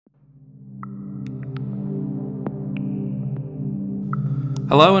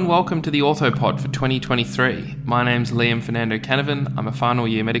Hello and welcome to the OrthoPod for 2023. My name's Liam Fernando Canavan. I'm a final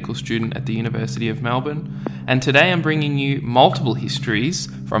year medical student at the University of Melbourne, and today I'm bringing you multiple histories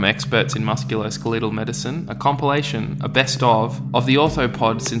from experts in musculoskeletal medicine, a compilation, a best of the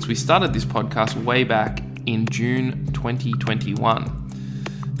OrthoPod since we started this podcast way back in June 2021.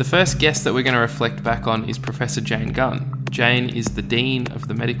 The first guest that we're going to reflect back on is Professor Jane Gunn. Jane is the Dean of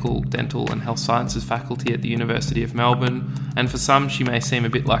the Medical, Dental and Health Sciences faculty at the University of Melbourne, and for some she may seem a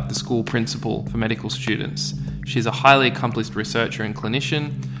bit like the school principal for medical students. She's a highly accomplished researcher and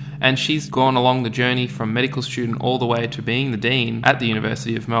clinician, and she's gone along the journey from medical student all the way to being the Dean at the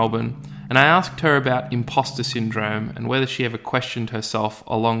University of Melbourne, and I asked her about imposter syndrome and whether she ever questioned herself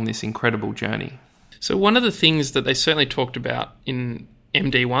along this incredible journey. So one of the things that they certainly talked about in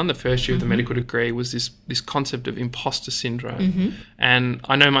MD1, the first year of the medical degree, was this concept of imposter syndrome. And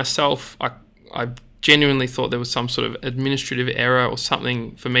I know myself, I genuinely thought there was some sort of administrative error or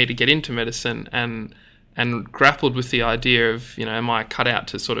something for me to get into medicine, and grappled with the idea of, am I cut out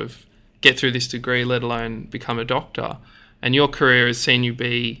to sort of get through this degree, let alone become a doctor? And your career has seen you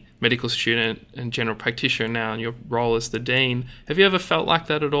be medical student and general practitioner now, and your role as the Dean. Have you ever felt like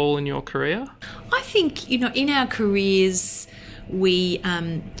that at all in your career? I think, in our careers, we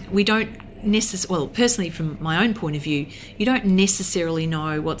don't necessarily, well, personally from my own point of view, you don't necessarily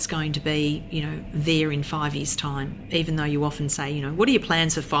know what's going to be, there in 5 years' time, even though you often say, what are your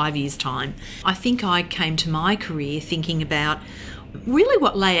plans for 5 years' time? I think I came to my career thinking about really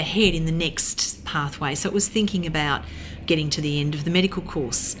what lay ahead in the next pathway. So it was thinking about getting to the end of the medical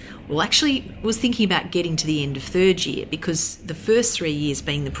course. Well, actually, I was thinking about getting to the end of third year, because the first 3 years,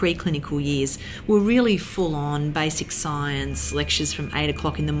 being the preclinical years, were really full-on basic science, lectures from 8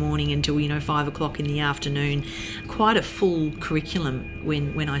 o'clock in the morning until, 5 o'clock in the afternoon. Quite a full curriculum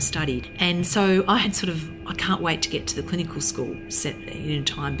when I studied. And so I had I can't wait to get to the clinical school set in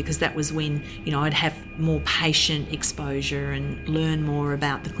time, because that was when, I'd have more patient exposure and learn more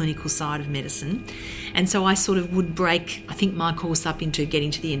about the clinical side of medicine. And so I would break, I think, my course up into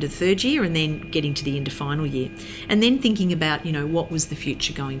getting to the end of third year and then getting to the end of final year, and then thinking about, what was the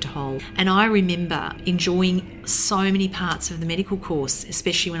future going to hold. And I remember enjoying so many parts of the medical course,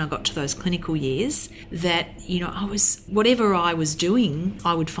 especially when I got to those clinical years, that, whatever I was doing,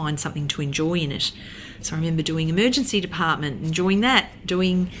 I would find something to enjoy in it. So I remember doing emergency department, enjoying that,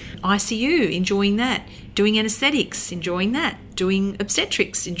 doing ICU, enjoying that, doing anaesthetics, enjoying that, doing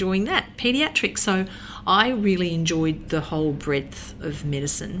obstetrics, enjoying that, paediatrics. So I really enjoyed the whole breadth of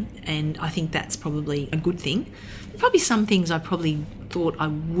medicine, and I think that's probably a good thing. Probably some things I probably thought I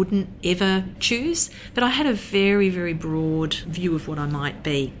wouldn't ever choose, but I had a very, very broad view of what I might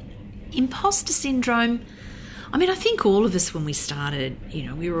be. Imposter syndrome, I think all of us when we started,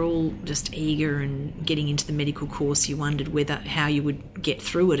 we were all just eager and getting into the medical course. You wondered how you would get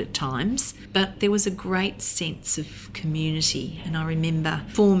through it at times. But there was a great sense of community, and I remember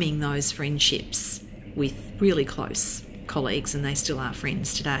forming those friendships with really close colleagues, and they still are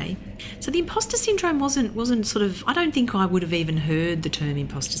friends today. So the imposter syndrome wasn't I don't think I would have even heard the term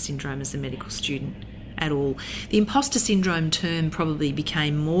imposter syndrome as a medical student at all. The imposter syndrome term probably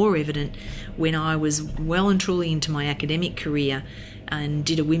became more evident when I was well and truly into my academic career and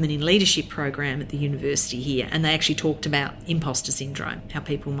did a Women in Leadership program at the university here, and they actually talked about imposter syndrome, how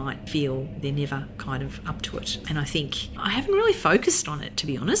people might feel they're never kind of up to it. And I think I haven't really focused on it, to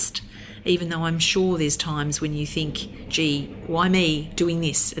be honest, even though I'm sure there's times when you think, gee, why me doing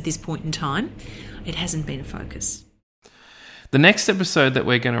this at this point in time? It hasn't been a focus. The next episode that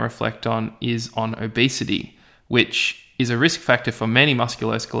we're going to reflect on is on obesity, which is a risk factor for many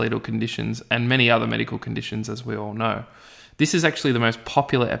musculoskeletal conditions and many other medical conditions, as we all know. This is actually the most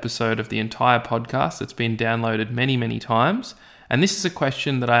popular episode of the entire podcast. It's been downloaded many, many times. And this is a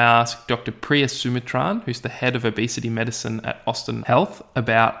question that I asked Dr. Priya Sumitran, who's the head of obesity medicine at Austin Health,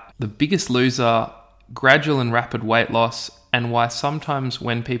 about the biggest loser, gradual and rapid weight loss, and why sometimes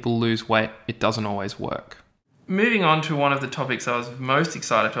when people lose weight, it doesn't always work. Moving on to one of the topics I was most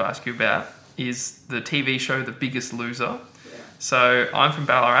excited to ask you about is the TV show The Biggest Loser. So I'm from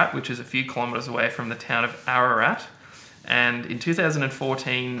Ballarat, which is a few kilometres away from the town of Ararat. And in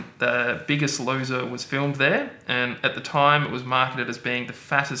 2014, The Biggest Loser was filmed there. And at the time, it was marketed as being the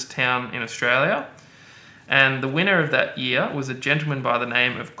fattest town in Australia. And the winner of that year was a gentleman by the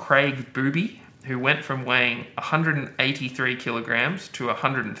name of Craig Booby, who went from weighing 183 kilograms to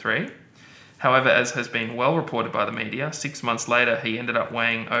 103. However, as has been well reported by the media, 6 months later he ended up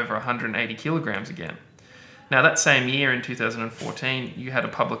weighing over 180 kilograms again. Now, that same year in 2014, you had a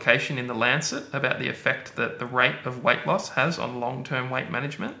publication in The Lancet about the effect that the rate of weight loss has on long-term weight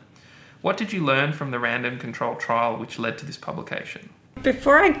management. What did you learn from the random control trial which led to this publication?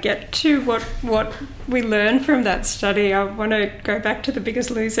 Before I get to what we learned from that study, I want to go back to The Biggest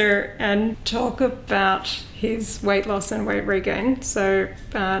Loser and talk about his weight loss and weight regain. So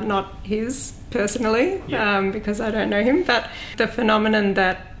not his personally, because I don't know him, but the phenomenon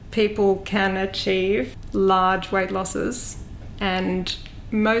that people can achieve large weight losses, and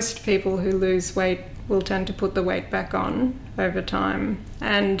most people who lose weight will tend to put the weight back on over time.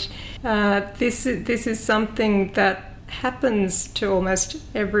 And this is something that happens to almost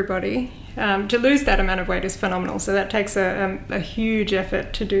everybody. To lose that amount of weight is phenomenal, so that takes a huge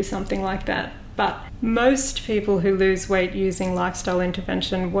effort to do something like that. But most people who lose weight using lifestyle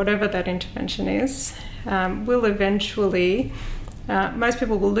intervention, whatever that intervention is, will eventually, most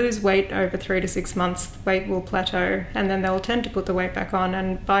people will lose weight over 3 to 6 months, the weight will plateau, and then they'll tend to put the weight back on.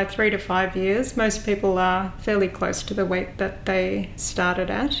 And by 3 to 5 years, most people are fairly close to the weight that they started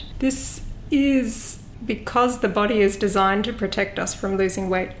at. This is because the body is designed to protect us from losing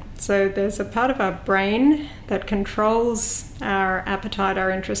weight. So there's a part of our brain that controls our appetite,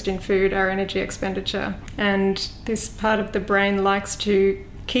 our interest in food, our energy expenditure. And this part of the brain likes to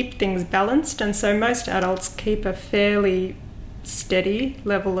keep things balanced. And so most adults keep a fairly steady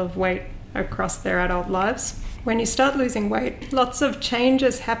level of weight across their adult lives. When you start losing weight, lots of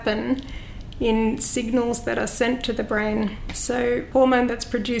changes happen in signals that are sent to the brain. So hormone that's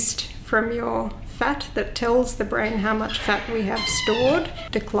produced from your fat that tells the brain how much fat we have stored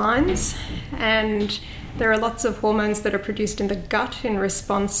declines, and there are lots of hormones that are produced in the gut in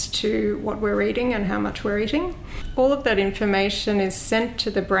response to what we're eating and how much we're eating. All of that information is sent to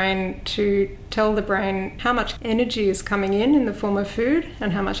the brain to tell the brain how much energy is coming in the form of food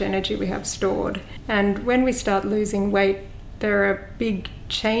and how much energy we have stored. And when we start losing weight, there are big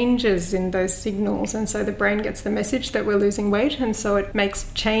changes in those signals, and so the brain gets the message that we're losing weight, and so it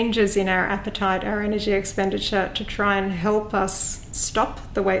makes changes in our appetite, our energy expenditure, to try and help us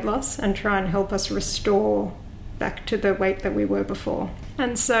stop the weight loss and try and help us restore back to the weight that we were before.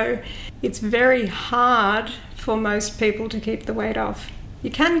 And so it's very hard for most people to keep the weight off.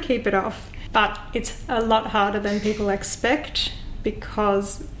 You can keep it off, but it's a lot harder than people expect,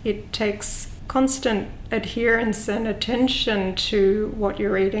 because it takes constant adherence and attention to what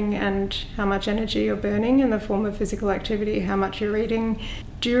you're eating and how much energy you're burning in the form of physical activity, how much you're eating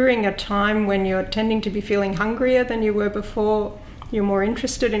during a time when you're tending to be feeling hungrier than you were before, you're more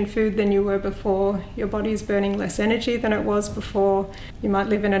interested in food than you were before, your body's burning less energy than it was before, you might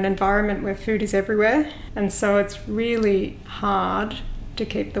live in an environment where food is everywhere, and so it's really hard to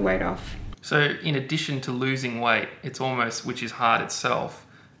keep the weight off. So in addition to losing weight, it's almost, which is hard itself,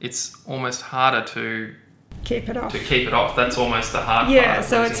 it's almost harder to keep it off. That's almost the hard part. Yeah,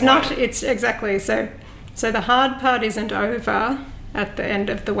 so it's not, weight. It's exactly, so the hard part isn't over at the end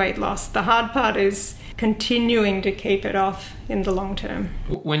of the weight loss. The hard part is continuing to keep it off in the long term.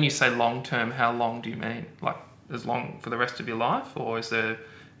 When you say long term, how long do you mean? Like as long for the rest of your life? Or is there,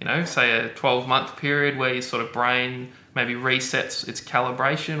 say a 12-month period where your sort of brain maybe resets its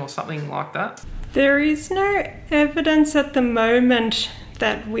calibration or something like that? There is no evidence at the moment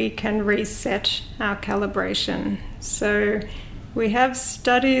that we can reset our calibration. So we have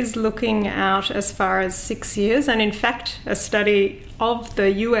studies looking out as far as 6 years, and in fact a study of the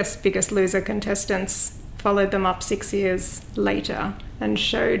US Biggest Loser contestants followed them up 6 years later and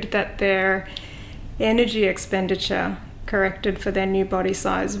showed that their energy expenditure corrected for their new body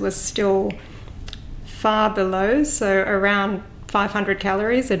size was still far below, so around 500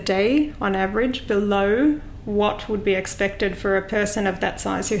 calories a day on average below what would be expected for a person of that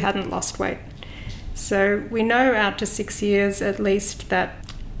size who hadn't lost weight. So we know out to 6 years at least that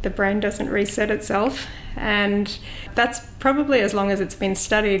the brain doesn't reset itself, and that's probably as long as it's been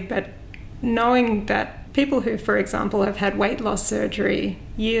studied. But knowing that people who, for example, have had weight loss surgery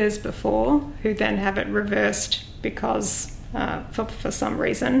years before, who then have it reversed because for some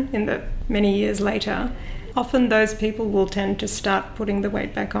reason in the many years later, often those people will tend to start putting the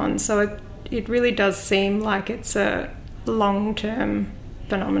weight back on. So it really does seem like it's a long-term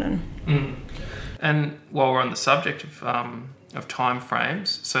phenomenon. Mm. And while we're on the subject of time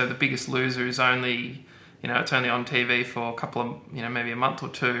frames, so The Biggest Loser is only, it's only on TV for a couple of, maybe a month or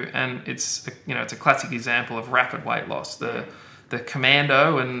two, and it's a classic example of rapid weight loss. The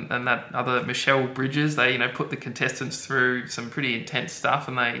Commando and that other Michelle Bridges, they put the contestants through some pretty intense stuff,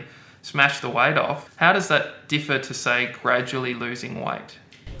 and they smash the weight off. How does that differ to, say, gradually losing weight?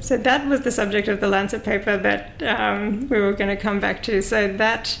 So that was the subject of the Lancet paper that we were going to come back to. So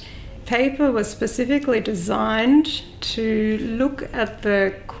that paper was specifically designed to look at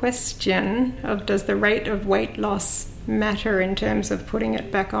the question of, does the rate of weight loss matter in terms of putting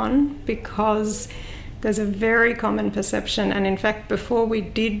it back on? Because There's a very common perception, and in fact, before we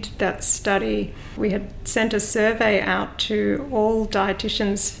did that study, we had sent a survey out to all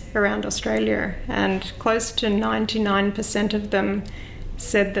dietitians around Australia, and close to 99% of them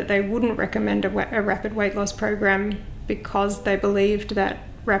said that they wouldn't recommend a rapid weight loss program because they believed that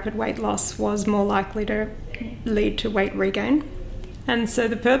rapid weight loss was more likely to lead to weight regain. And so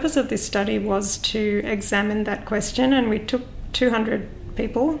the purpose of this study was to examine that question, and we took 200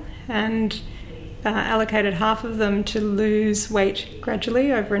 people and allocated half of them to lose weight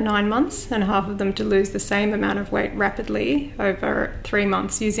gradually over 9 months and half of them to lose the same amount of weight rapidly over 3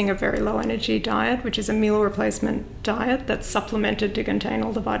 months using a very low energy diet, which is a meal replacement diet that's supplemented to contain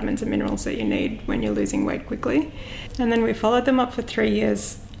all the vitamins and minerals that you need when you're losing weight quickly. And then we followed them up for 3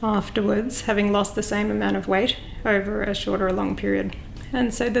 years afterwards, having lost the same amount of weight over a short or a long period.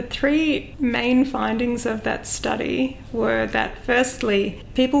 And so the three main findings of that study were that, firstly,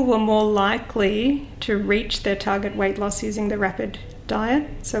 people were more likely to reach their target weight loss using the rapid diet.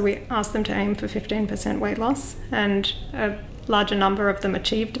 So we asked them to aim for 15% weight loss, and a larger number of them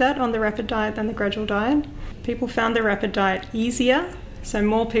achieved that on the rapid diet than the gradual diet. People found the rapid diet easier. So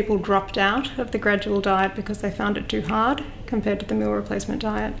more people dropped out of the gradual diet because they found it too hard compared to the meal replacement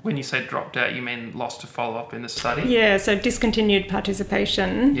diet. When you say dropped out, you mean lost to follow-up in the study? Yeah, so discontinued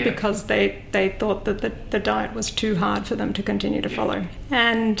participation because they thought that the diet was too hard for them to continue to follow.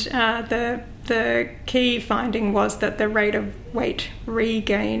 And the key finding was that the rate of weight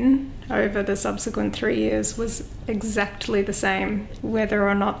regain over the subsequent 3 years was exactly the same, whether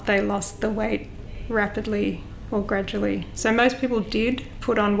or not they lost the weight rapidly or gradually. So most people did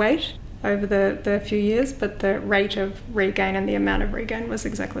put on weight over the few years, but the rate of regain and the amount of regain was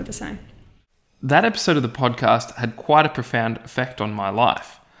exactly the same. That episode of the podcast had quite a profound effect on my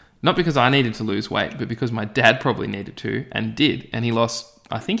life. Not because I needed to lose weight, but because my dad probably needed to and did. And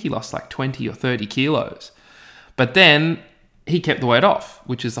I think he lost like 20 or 30 kilos. But then he kept the weight off,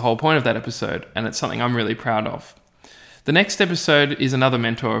 which is the whole point of that episode. And it's something I'm really proud of. The next episode is another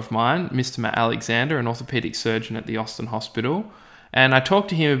mentor of mine, Mr. Matt Alexander, an orthopaedic surgeon at the Austin Hospital. And I talked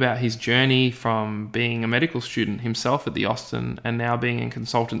to him about his journey from being a medical student himself at the Austin and now being a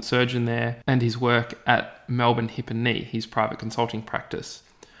consultant surgeon there, and his work at Melbourne Hip and Knee, his private consulting practice.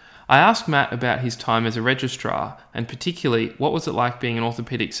 I asked Matt about his time as a registrar, and particularly what was it like being an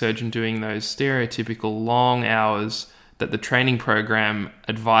orthopaedic surgeon doing those stereotypical long hours that the training program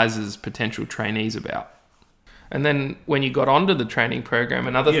advises potential trainees about. And then when you got onto the training program,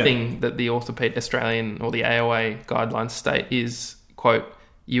 another thing that the Orthopaedic Australian or the AOA guidelines state is, quote,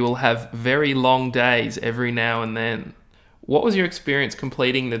 you will have very long days every now and then. What was your experience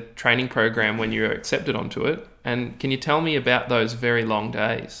completing the training program when you were accepted onto it? And can you tell me about those very long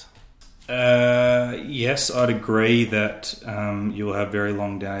days? Yes, I'd agree that you'll have very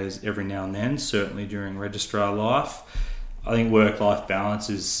long days every now and then, certainly during registrar life. I think work-life balance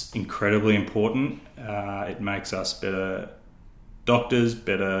is incredibly important. It makes us better doctors,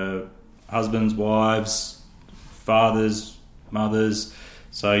 better husbands, wives, fathers, mothers.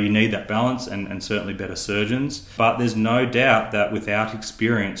 So you need that balance and certainly better surgeons. But there's no doubt that without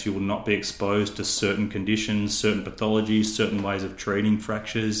experience, you will not be exposed to certain conditions, certain pathologies, certain ways of treating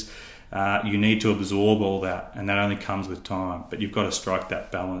fractures. You need to absorb all that, and that only comes with time. But you've got to strike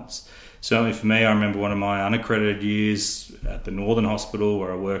that balance. Certainly for me, I remember one of my unaccredited years at the Northern Hospital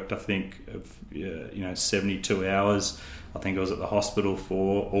where I worked, I think, 72 hours. I think I was at the hospital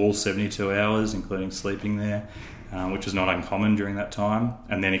for all 72 hours, including sleeping there, which was not uncommon during that time,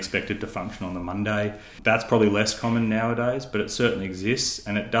 and then expected to function on the Monday. That's probably less common nowadays, but it certainly exists,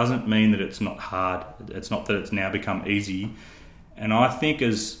 and it doesn't mean that it's not hard. It's not that it's now become easy. And I think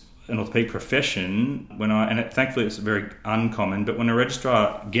as an orthopaedic profession, thankfully it's very uncommon, but when a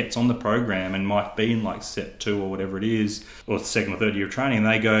registrar gets on the program and might be in like set 2 or whatever it is, or second or third year of training, and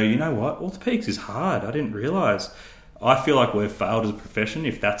they go, you know what, orthopaedics is hard, I didn't realise. I feel like we've failed as a profession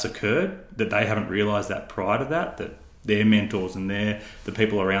if that's occurred, that they haven't realised that prior to that their mentors and the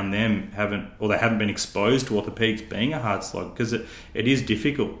people around them haven't been exposed to orthopaedics being a hard slog, because it is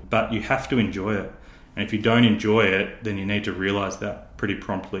difficult, but you have to enjoy it. And if you don't enjoy it, then you need to realise that pretty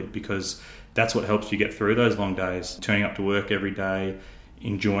promptly, because that's what helps you get through those long days. Turning up to work every day,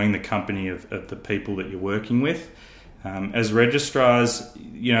 enjoying the company of the people that you're working with. As registrars,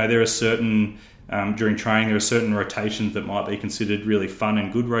 there are certain, during training, there are certain rotations that might be considered really fun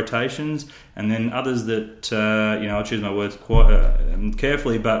and good rotations, and then others that, I'll choose my words quite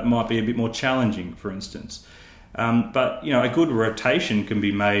carefully, but might be a bit more challenging, for instance. But a good rotation can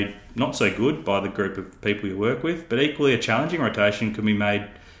be made not so good by the group of people you work with, but equally a challenging rotation can be made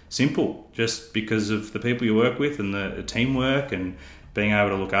simple just because of the people you work with and the teamwork and being able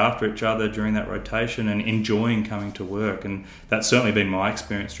to look after each other during that rotation and enjoying coming to work. And that's certainly been my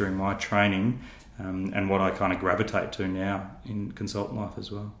experience during my training, and what I kind of gravitate to now in consultant life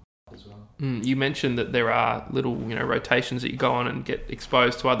as well. You mentioned that there are little, rotations that you go on and get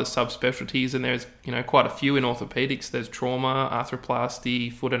exposed to other subspecialties, and there's, quite a few in orthopedics. There's trauma,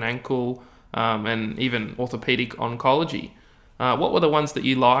 arthroplasty, foot and ankle, and even orthopedic oncology. What were the ones that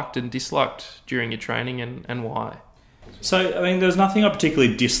you liked and disliked during your training, and why? So, there was nothing I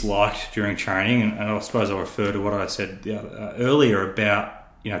particularly disliked during training, and I suppose I'll refer to what I said earlier about,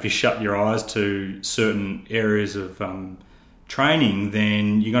 if you shut your eyes to certain areas of training,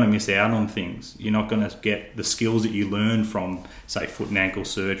 then you're going to miss out on things. You're not going to get the skills that you learn from, say, foot and ankle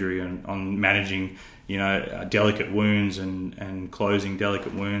surgery and on managing, delicate wounds and closing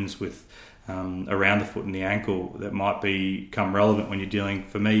delicate wounds with around the foot and the ankle that might become relevant when you're dealing,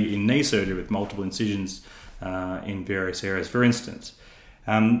 for me, in knee surgery with multiple incisions in various areas, for instance.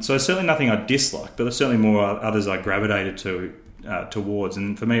 So certainly nothing I disliked, but there's certainly more others I gravitated towards.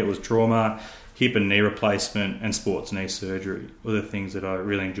 And for me, it was trauma, hip and knee replacement, and sports knee surgery were the things that I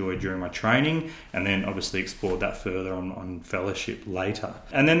really enjoyed during my training, and then obviously explored that further on fellowship later.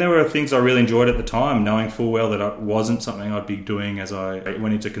 And then there were things I really enjoyed at the time, knowing full well that it wasn't something I'd be doing as I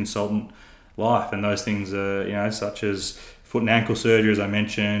went into consultant life. And those things are, such as foot and ankle surgery, as I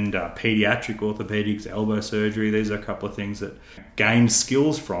mentioned, paediatric orthopedics, elbow surgery. These are a couple of things that gained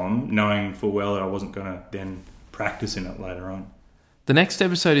skills from, knowing full well that I wasn't going to then practice in it later on. The next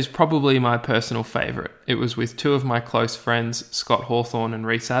episode is probably my personal favourite. It was with two of my close friends, Scott Hawthorne and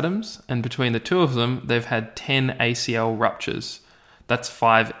Rhys Adams, and between the two of them, they've had 10 ACL ruptures. That's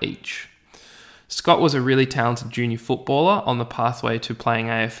 5 each. Scott was a really talented junior footballer on the pathway to playing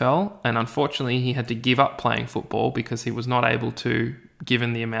AFL, and unfortunately he had to give up playing football because he was not able to,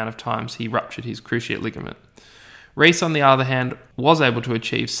 given the amount of times he ruptured his cruciate ligament. Rhys, on the other hand, was able to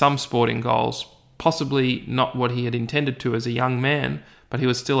achieve some sporting goals, possibly not what he had intended to as a young man, but he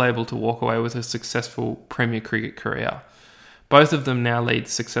was still able to walk away with a successful Premier cricket career. Both of them now lead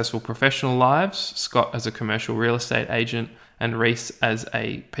successful professional lives, Scott as a commercial real estate agent and Rhys as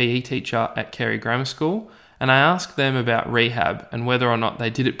a PE teacher at Carey Grammar School, and I asked them about rehab and whether or not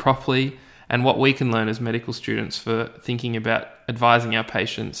they did it properly and what we can learn as medical students for thinking about advising our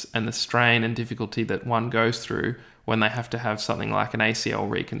patients and the strain and difficulty that one goes through when they have to have something like an ACL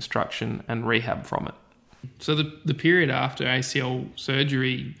reconstruction and rehab from it. So the period after ACL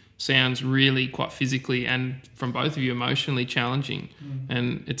surgery sounds really quite physically and, from both of you, emotionally challenging.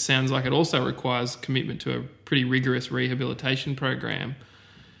 And it sounds like it also requires commitment to a pretty rigorous rehabilitation program.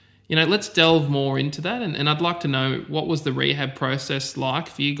 Let's delve more into that. And I'd like to know, what was the rehab process like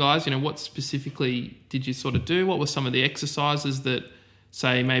for you guys? What specifically did you sort of do? What were some of the exercises that,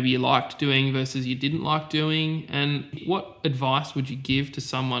 say, maybe you liked doing versus you didn't like doing? And what advice would you give to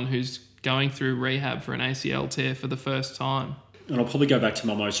someone who's going through rehab for an ACL tear for the first time? And I'll probably go back to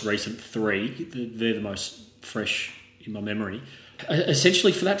my most recent 3. They're the most fresh in my memory.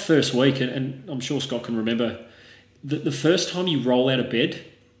 Essentially, for that first week, and I'm sure Scott can remember, the first time you roll out of bed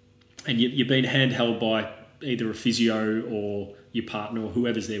and you're being handheld by either a physio or your partner or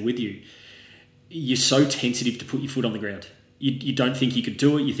whoever's there with you, you're so tentative to put your foot on the ground. You don't think you could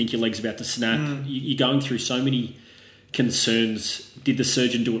do it. You think your leg's about to snap. You're going through so many concerns. Did the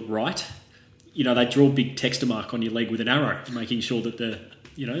surgeon do it right? They draw a big texter mark on your leg with an arrow, making sure that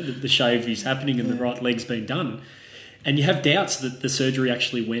the shave is happening and the right leg's been done. And you have doubts that the surgery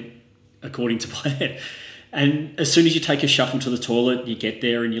actually went according to plan. And as soon as you take a shuffle to the toilet, you get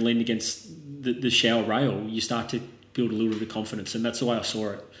there and you lean against the shower rail, you start to build a little bit of confidence. And that's the way I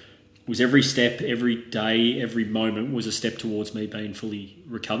saw it. Was every step, every day, every moment was a step towards me being fully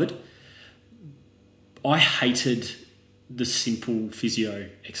recovered. I hated the simple physio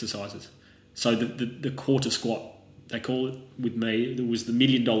exercises. So the quarter squat, they call it with me, there was the $1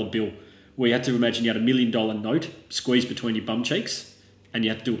 million bill, where you had to imagine you had $1 million note squeezed between your bum cheeks and you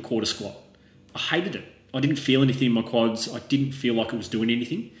had to do a quarter squat. I hated it. I didn't feel anything in my quads. I didn't feel like it was doing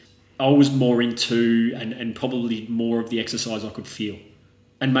anything. I was more into and probably more of the exercise I could feel.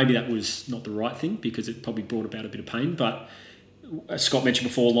 And maybe that was not the right thing because it probably brought about a bit of pain. But as Scott mentioned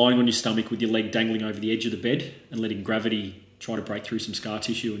before, lying on your stomach with your leg dangling over the edge of the bed and letting gravity try to break through some scar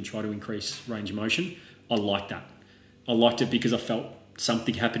tissue and try to increase range of motion, I liked that. I liked it because I felt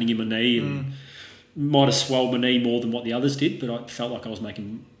something happening in my knee and might have swelled my knee more than what the others did, but I felt like I was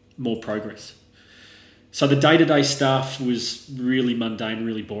making more progress. So the day-to-day stuff was really mundane,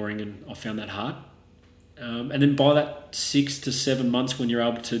 really boring, and I found that hard. And then by that 6 to 7 months, when you're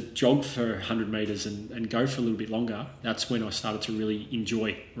able to jog for 100 metres and go for a little bit longer, that's when I started to really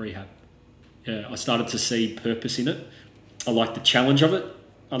enjoy rehab. I started to see purpose in it. I liked the challenge of it.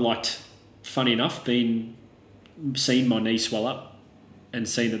 I liked, funny enough, seeing my knee swell up and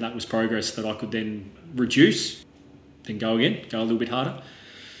seeing that was progress that I could then reduce, then go again, go a little bit harder.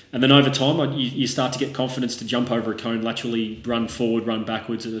 And then over time, you start to get confidence to jump over a cone laterally, run forward, run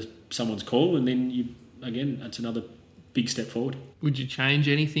backwards at someone's call, and then that's another big step forward. Would you change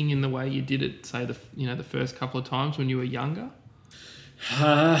anything in the way you did it, say, the first couple of times when you were younger?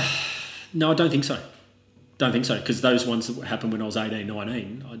 No, I don't think so. Because those ones that happened when I was 18,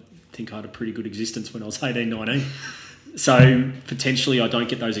 19, I think I had a pretty good existence when I was 18, 19. So potentially I don't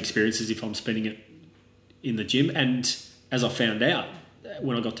get those experiences if I'm spending it in the gym. And as I found out,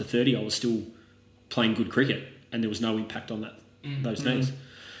 when I got to 30, I was still playing good cricket and there was no impact on those knees.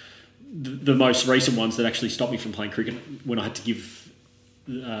 The most recent ones that actually stopped me from playing cricket when I had to give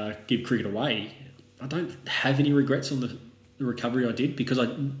cricket away, I don't have any regrets on the recovery I did, because I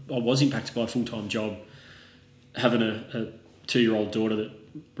was impacted by a full-time job, having a 2-year-old daughter that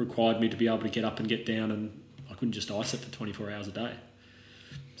required me to be able to get up and get down, and I couldn't just ice it for 24 hours a day.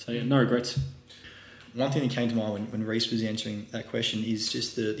 So yeah, no regrets. One thing that came to mind when Reece was answering that question is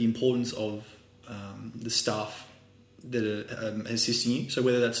just the importance of the staff that are assisting you. So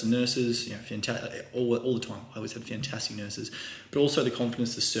whether that's the nurses, all the time. I always had fantastic nurses, but also the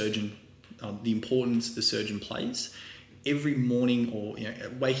confidence the surgeon, the importance the surgeon plays. Every morning or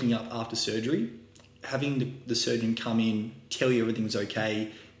waking up after surgery, having the surgeon come in, tell you everything's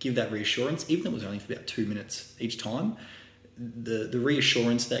okay, give that reassurance, even if it was only for about 2 minutes each time, the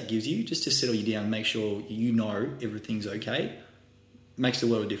reassurance that gives you, just to settle you down, make sure everything's okay, makes a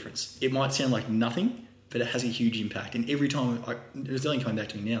lot of difference. It might sound like nothing, but it has a huge impact. And every time, it's only coming back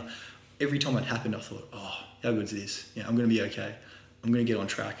to me now, every time it happened, I thought, oh, how good is this? I'm going to be okay. I'm going to get on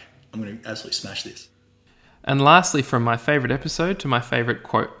track. I'm going to absolutely smash this. And lastly, from my favourite episode to my favourite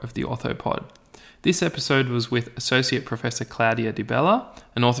quote of the OrthoPod. This episode was with Associate Professor Claudia Di Bella,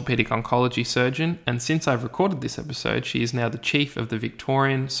 an orthopaedic oncology surgeon, and since I've recorded this episode, she is now the Chief of the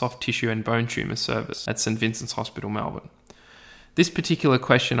Victorian Soft Tissue and Bone Tumour Service at St Vincent's Hospital, Melbourne. This particular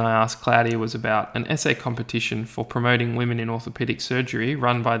question I asked Claudia was about an essay competition for promoting women in orthopaedic surgery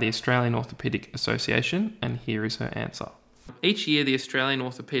run by the Australian Orthopaedic Association, and here is her answer. Each year, the Australian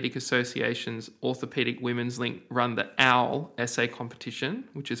Orthopaedic Association's Orthopaedic Women's Link run the OWL essay competition,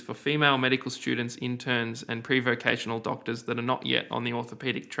 which is for female medical students, interns and pre-vocational doctors that are not yet on the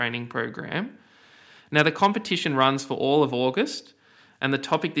orthopaedic training program. Now, the competition runs for all of August, and the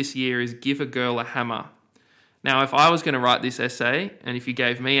topic this year is Give a Girl a Hammer. Now, if I was going to write this essay, and if you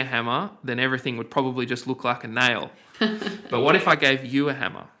gave me a hammer, then everything would probably just look like a nail. But what if I gave you a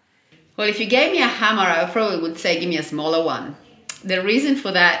hammer? Well, if you gave me a hammer, I probably would say give me a smaller one. The reason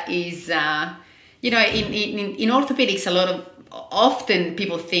for that is, in orthopedics, often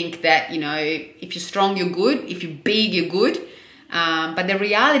people think that, if you're strong, you're good. If you're big, you're good. But the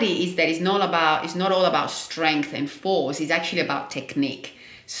reality is that it's not all about strength and force. It's actually about technique.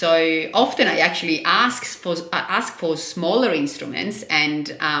 So often I actually ask for smaller instruments and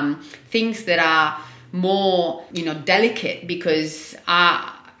things that are more, delicate, because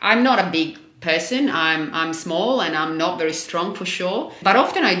I'm not a big person. I'm small and I'm not very strong for sure. But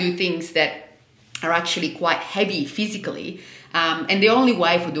often I do things that are actually quite heavy physically. And the only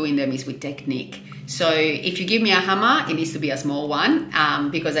way for doing them is with technique. So if you give me a hammer, it needs to be a small one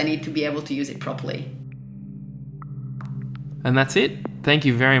because I need to be able to use it properly. And that's it. Thank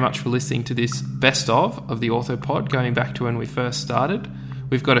you very much for listening to this best of the OrthoPod, going back to when we first started.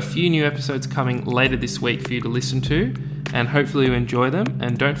 We've got a few new episodes coming later this week for you to listen to, and hopefully you enjoy them.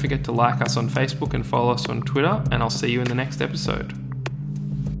 And don't forget to like us on Facebook and follow us on Twitter, and I'll see you in the next episode.